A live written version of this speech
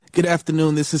Good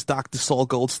afternoon. This is Dr. Saul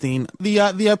Goldstein. The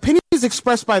opinions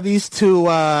expressed by these two,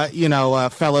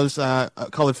 fellows,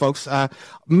 colored folks,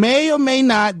 may or may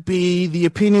not be the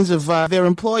opinions of their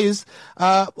employers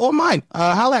or mine.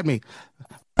 Holla at me.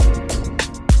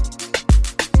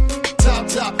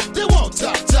 Top, they want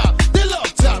top, they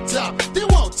love top, they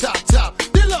want top,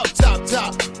 they love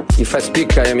top. If I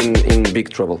speak, I am in big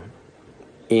trouble.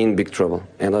 In big trouble.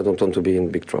 And I don't want to be in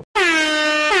big trouble.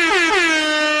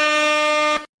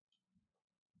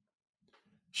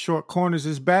 Short Corners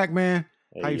is back, man.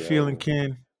 Hey, How you feeling,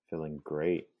 Ken? Feeling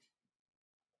great.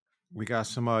 We got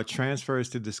some transfers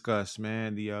to discuss,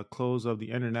 man. The close of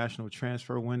the international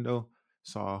transfer window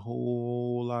saw a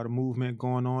whole lot of movement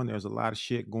going on. There's a lot of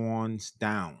shit going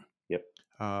down. Yep.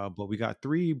 But we got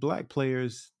 3 black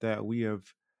players that we have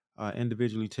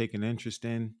individually taken interest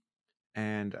in,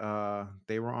 and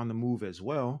they were on the move as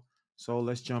well. So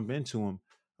let's jump into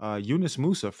them. Yunus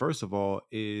Musa, first of all,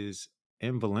 is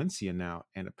in Valencia now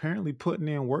and apparently putting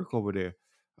in work over there.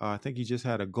 I think he just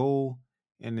had a goal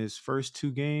in his first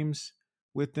 2 games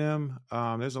with them.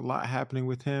 There's a lot happening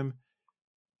with him.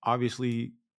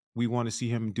 Obviously, we want to see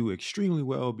him do extremely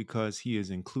well because he is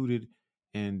included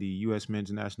in the U.S. men's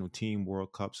national team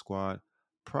World Cup squad.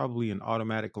 Probably an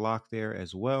automatic lock there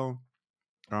as well.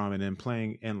 And then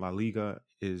playing in La Liga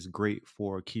is great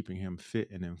for keeping him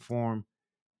fit and in form.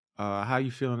 How you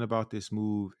feeling about this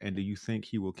move, and do you think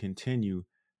he will continue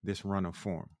this run of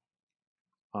form?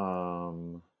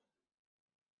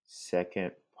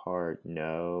 Second part,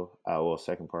 no.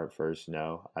 Second part first,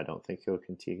 no. I don't think he'll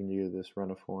continue this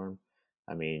run of form.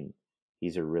 I mean,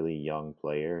 he's a really young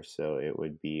player, so it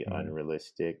would be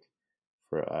unrealistic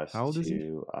for us How old is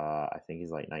he? I think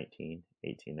he's like 19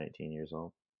 years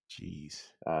old. Jeez.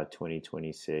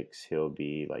 2026, he'll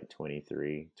be like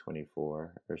 23,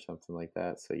 24 or something like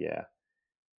that. So yeah,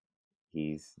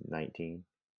 he's 19.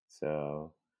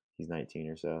 So he's 19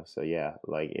 or so. So yeah,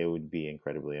 like it would be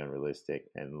incredibly unrealistic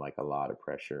and like a lot of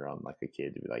pressure on like a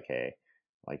kid to be like, hey,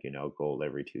 like, goal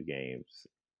every 2 games,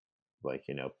 like,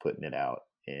 putting it out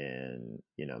in,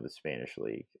 the Spanish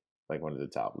league, like one of the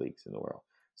top leagues in the world.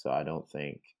 So I don't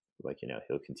think like,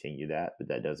 he'll continue that, but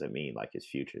that doesn't mean like his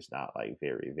future's not like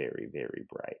very, very, very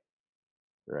bright.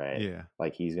 Right. Yeah.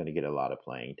 Like he's going to get a lot of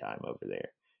playing time over there.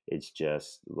 It's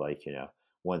just like,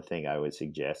 one thing I would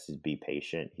suggest is be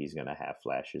patient. He's going to have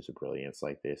flashes of brilliance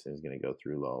like this and he's going to go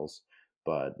through lulls,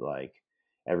 but like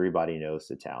everybody knows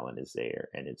the talent is there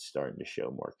and it's starting to show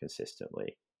more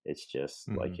consistently. It's just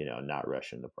like, not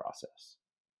rushing the process.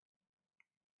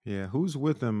 Yeah. Who's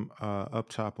with him up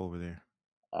top over there?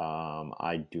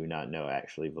 I do not know,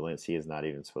 actually. Valencia is not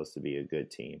even supposed to be a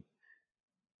good team.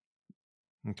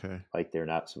 Okay. Like they're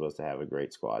not supposed to have a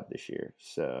great squad this year.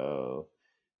 So,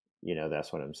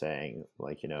 that's what I'm saying.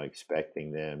 Like,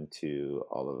 expecting them to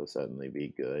all of a suddenly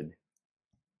be good.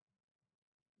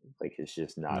 Like it's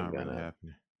just not gonna really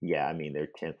happening. Yeah, I mean they're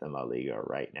 10th in La Liga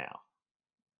right now.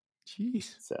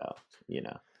 Jeez. So,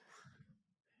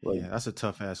 Like, yeah, that's a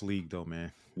tough ass league though,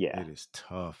 man. Yeah. It is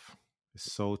tough.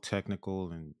 It's so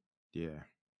technical and yeah.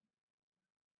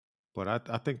 But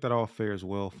I think that all fares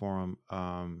well for him.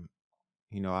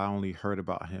 I only heard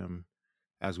about him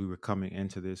as we were coming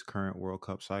into this current World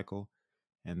Cup cycle,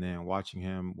 and then watching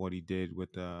him, what he did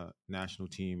with the national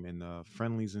team and the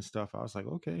friendlies and stuff. I was like,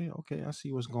 okay, I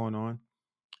see what's going on.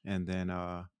 And then,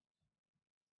 I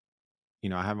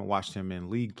haven't watched him in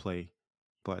league play,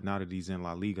 but now that he's in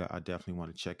La Liga, I definitely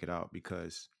want to check it out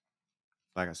because,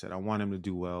 like I said, I want him to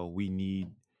do well. We need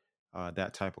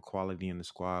that type of quality in the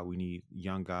squad. We need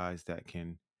young guys that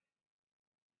can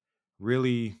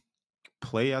really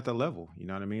play at the level. You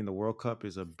know what I mean? The World Cup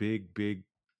is a big, big,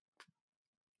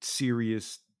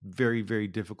 serious, very, very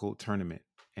difficult tournament.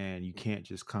 And you can't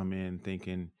just come in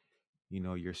thinking,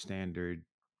 your standard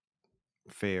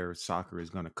fair soccer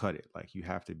is going to cut it. Like you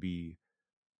have to be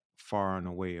far and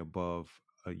away above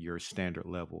your standard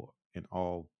level in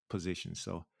all positions.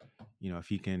 So, if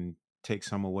he can take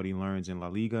some of what he learns in La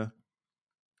Liga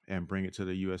and bring it to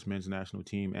the U.S. men's national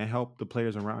team and help the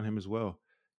players around him as well,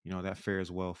 that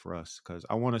fares well for us because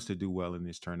I want us to do well in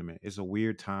this tournament. It's a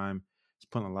weird time. It's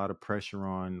putting a lot of pressure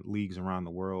on leagues around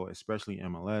the world, especially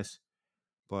MLS.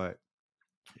 But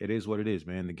it is what it is,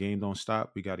 man. The game don't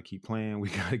stop. We got to keep playing. We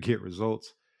got to get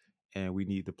results. And we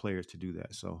need the players to do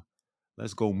that. So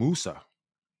let's go Musa.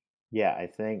 Yeah, I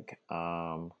think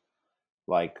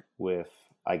like with,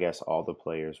 I guess, all the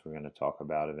players we're going to talk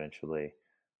about eventually,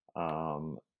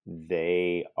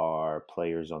 they are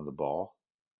players on the ball.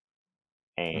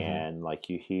 And like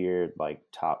you hear like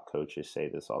top coaches say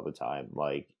this all the time,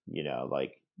 like,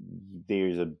 like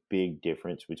there's a big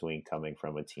difference between coming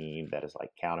from a team that is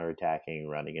like counterattacking,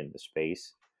 running into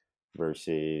space,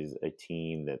 versus a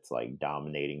team that's like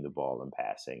dominating the ball and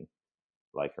passing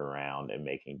like around and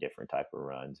making different type of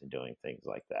runs and doing things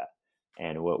like that.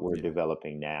 And what we're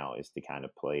developing now is the kind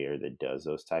of player that does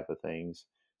those type of things.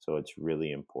 So it's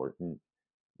really important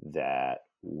that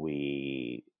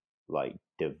we like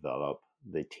develop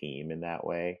the team in that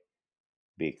way,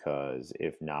 because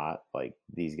if not, like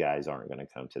these guys aren't going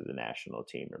to come to the national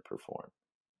team and perform.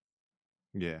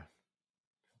 Yeah.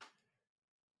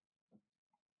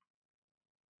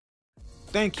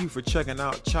 Thank you for checking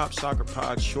out Chop Soccer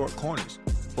Pod Short Corners.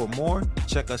 For more,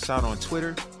 check us out on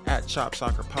Twitter @Chop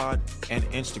Soccer Pod and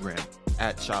Instagram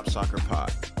 @Chop Soccer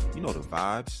Pod. You know the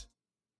vibes.